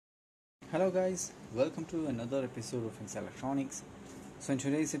Hello guys, welcome to another episode of Insa Electronics. So in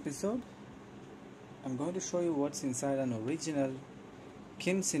today's episode, I'm going to show you what's inside an original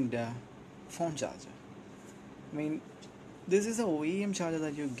Kenxinda phone charger. This is a OEM charger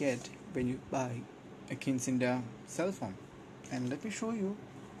that you get when you buy a Kenxinda cell phone. And let me show you,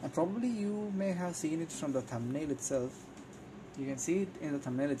 and probably you may have seen it from the thumbnail itself. You can see it in the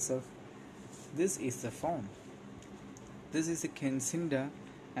thumbnail itself. This is the phone. This is a Kenxinda,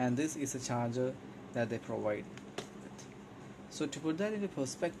 and this is a charger that they provide with. So to put that into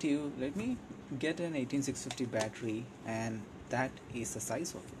perspective, let me get an 18650 battery, and that is the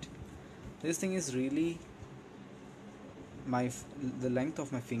size of it. This thing is really the length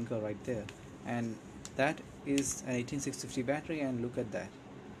of my finger right there, and that is an 18650 battery. And look at that,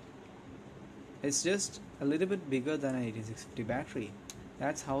 it's just a little bit bigger than an 18650 battery.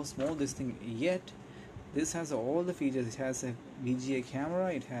 That's how small this thing, yet this has all the features. It has a VGA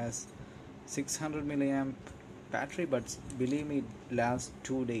camera, it has 600 milliamp battery, but believe me, it lasts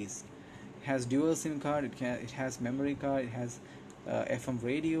 2 days. It has dual SIM card, it has memory card, it has FM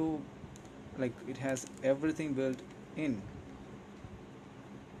radio, like it has everything built in.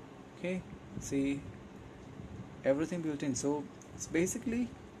 Okay, see, everything built in. So it's basically,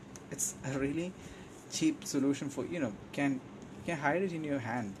 it's a really cheap solution for, can hide it in your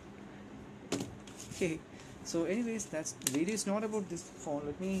hand. Okay, so anyways, that's the video is not about this phone.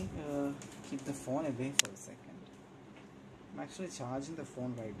 Let me keep the phone away for a second. I'm actually charging the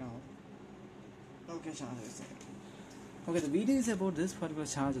phone right now. Okay, charge it a second. Okay, the video is about this particular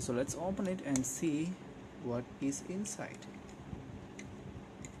charger, so let's open it and see what is inside.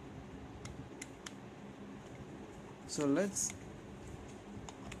 So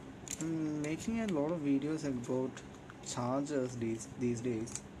I'm making a lot of videos about chargers these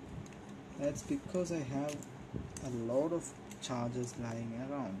days. That's because I have a lot of chargers lying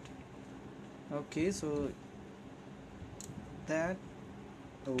around. Okay, so that,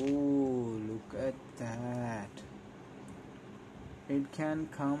 oh, look at that. It can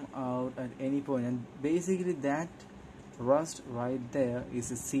come out at any point, and basically that rust right there is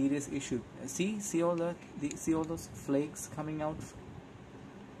a serious issue. See all those flakes coming out?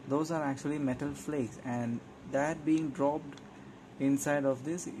 Those are actually metal flakes, and that being dropped inside of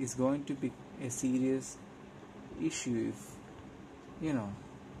this is going to be a serious issue. If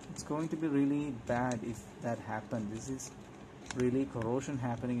it's going to be really bad if that happens. This is really corrosion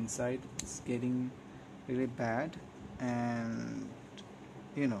happening inside. It's getting really bad, and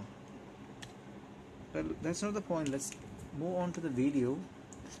well, that's not the point. Let's move on to the video.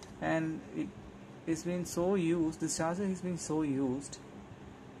 And it's been so used, this charger has been so used,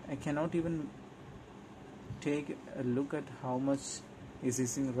 I cannot even take a look at how much is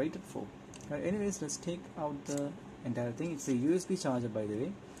this thing rated for. Anyways, let's take out the entire thing. It's a USB charger, by the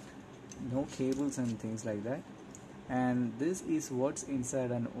way, no cables and things like that. And this is what's inside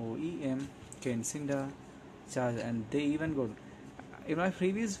an OEM Kenxinda charger. And they even got, in my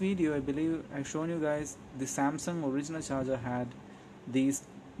previous video, I believe I've shown you guys, the Samsung original charger had these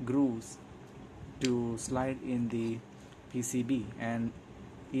grooves to slide in the PCB, and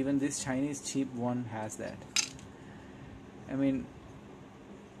even this Chinese cheap one has that.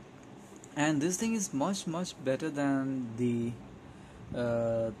 And this thing is much better than the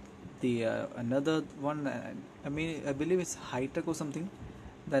another one. I believe it's high tech or something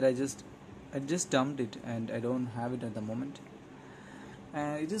that I just dumped it, and I don't have it at the moment.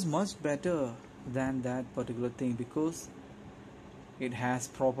 And it is much better than that particular thing because it has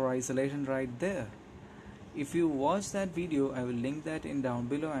proper isolation right there. If you watch that video, I will link that in down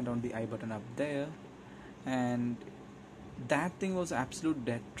below and on the I button up there. And that thing was absolute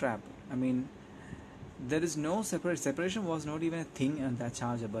death trap. There is no separation was not even a thing on that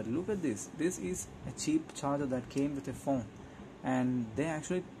charger. But look at this. This is a cheap charger that came with a phone, and they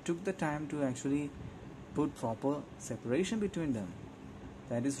actually took the time to actually put proper separation between them.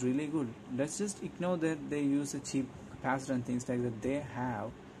 That is really good. Let's just ignore that they use a cheap capacitor and things like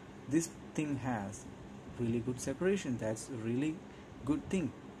that. This thing has really good separation. That's a really good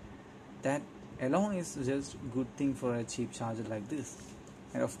thing. That alone is just good thing for a cheap charger like this.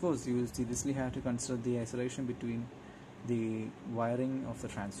 And of course, you will seriously have to consider the isolation between the wiring of the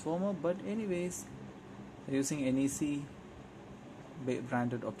transformer. But anyways, they're using NEC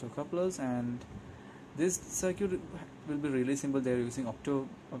branded optocouplers, and this circuit will be really simple. They're using opto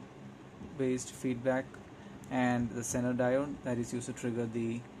based feedback and the Zener diode that is used to trigger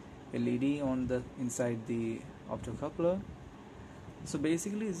the LED on the inside the optocoupler. So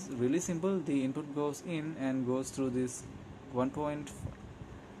basically it's really simple. The input goes in and goes through this 1.5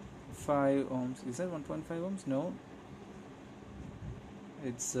 ohms. Is that 1.5 ohms? No,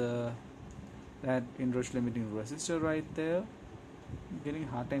 it's that inrush limiting resistor right there. I'm getting a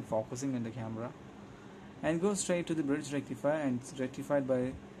hard time focusing in the camera. And go straight to the bridge rectifier, and it's rectified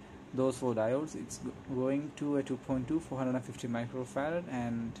by those 4 diodes. It's going to a 2.2 450 microfarad,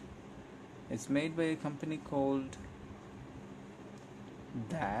 and it's made by a company called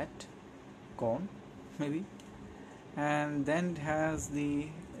that Con maybe. And then it has the,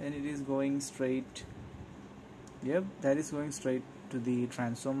 and it is going straight, yep, that is going straight to the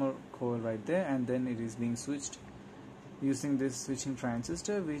transformer coil right there, and then it is being switched using this switching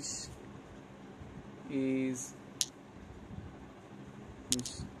transistor, which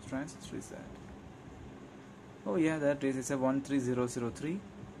transistor is that? Oh yeah, that is, it's a 13003.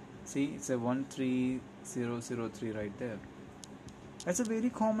 See, it's a 13003 right there. That's a very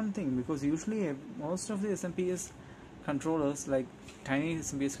common thing, because usually most of the SMPS controllers, like tiny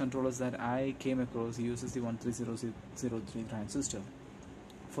SMPS controllers that I came across, uses the 13003 transistor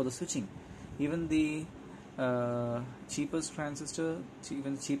for the switching. Even the cheapest transistor,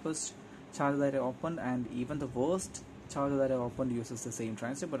 even the cheapest charger that I opened, and even the worst charger that I opened uses the same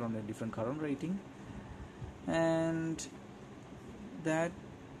transistor but on a different current rating. And that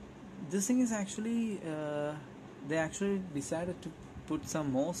this thing is actually they actually decided to put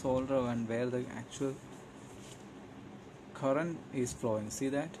some more solder on where the actual current is flowing. See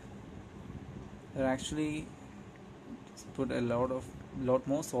that? They actually put a lot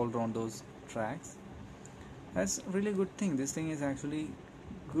more solder on those tracks. That's a really good thing. This thing is actually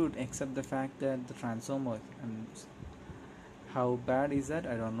good, except the fact that the transformer, and how bad is that,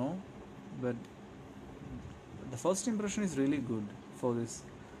 I don't know, but the first impression is really good for this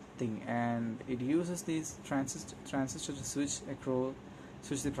thing. And it uses this transistor to switch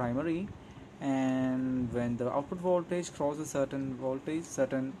the primary, and when the output voltage crosses certain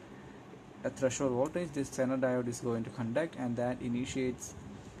threshold voltage, this Zener diode is going to conduct, and that initiates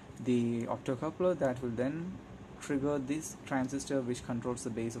the optocoupler that will then trigger this transistor, which controls the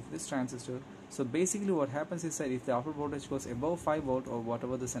base of this transistor. So basically what happens is that if the output voltage goes above 5 volt, or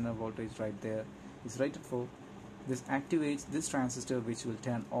whatever the Zener voltage right there is rated for, this activates this transistor, which will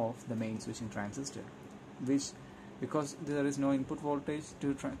turn off the main switching transistor, which, because there is no input voltage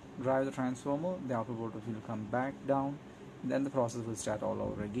to drive the transformer, the output voltage will come back down, then the process will start all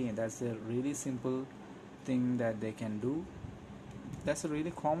over again. That's a really simple thing that they can do. That's a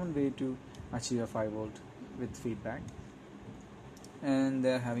really common way to achieve a 5 volt with feedback, and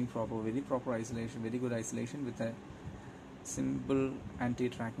they're having very proper isolation, very good isolation, with a simple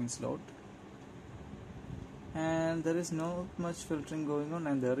anti-tracking slot. And there is not much filtering going on,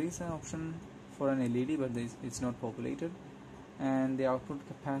 and there is an option for an LED, but it's not populated. And the output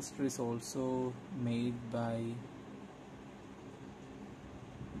capacitor is also made by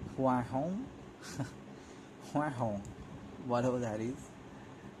Huahong whatever that is,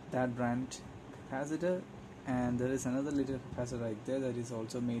 that brand capacitor. And there is another little capacitor right there that is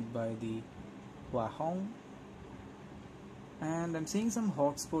also made by the Huahong. And I'm seeing some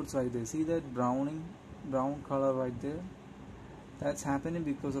hot spots right there. See that brown color right there? That's happening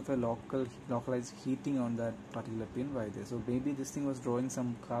because of a localized heating on that particular pin right there. So maybe this thing was drawing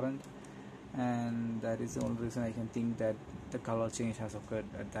some current, and that is the only reason I can think that the color change has occurred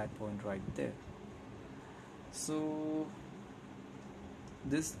at that point right there. So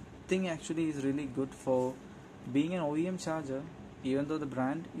this thing actually is really good for being an OEM charger, even though the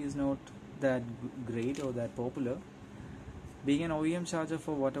brand is not that great or that popular. Being an OEM charger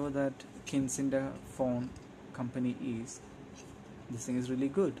for whatever that Kenxinda phone company is, this thing is really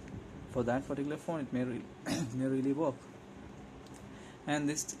good. For that particular phone, it may really work. And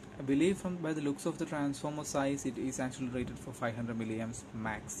this, I believe, by the looks of the transformer size, it is actually rated for 500 milliamps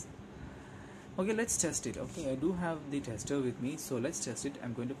max. Okay, let's test it. Okay, I do have the tester with me, so let's test it.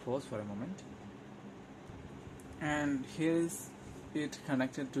 I'm going to pause for a moment. And here is it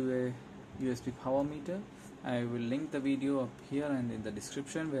connected to a USB power meter. I will link the video up here and in the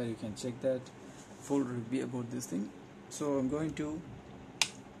description, where you can check that full review about this thing. So I'm going to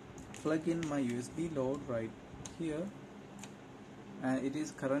plug in my USB load right here, and it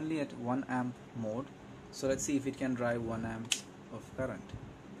is currently at 1 amp mode. So let's see if it can drive 1 amp of current.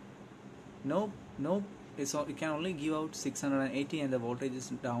 Nope, it can only give out 680, and the voltage is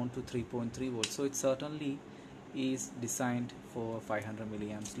down to 3.3 volts. So it certainly is designed for 500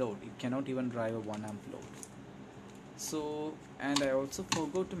 milliamps load. It cannot even drive a 1 amp load. So, and I also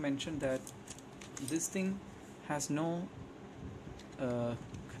forgot to mention that this thing has no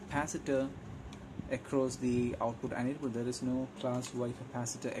capacitor across the output and input. There is no class Y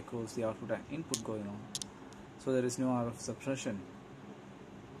capacitor across the output and input going on. So there is no RF suppression.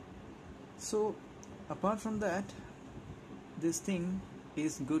 So apart from that, this thing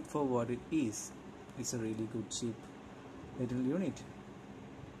is good for what it is. It's a really good cheap little unit.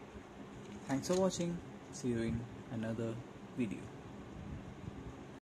 Thanks for watching. See you in another video.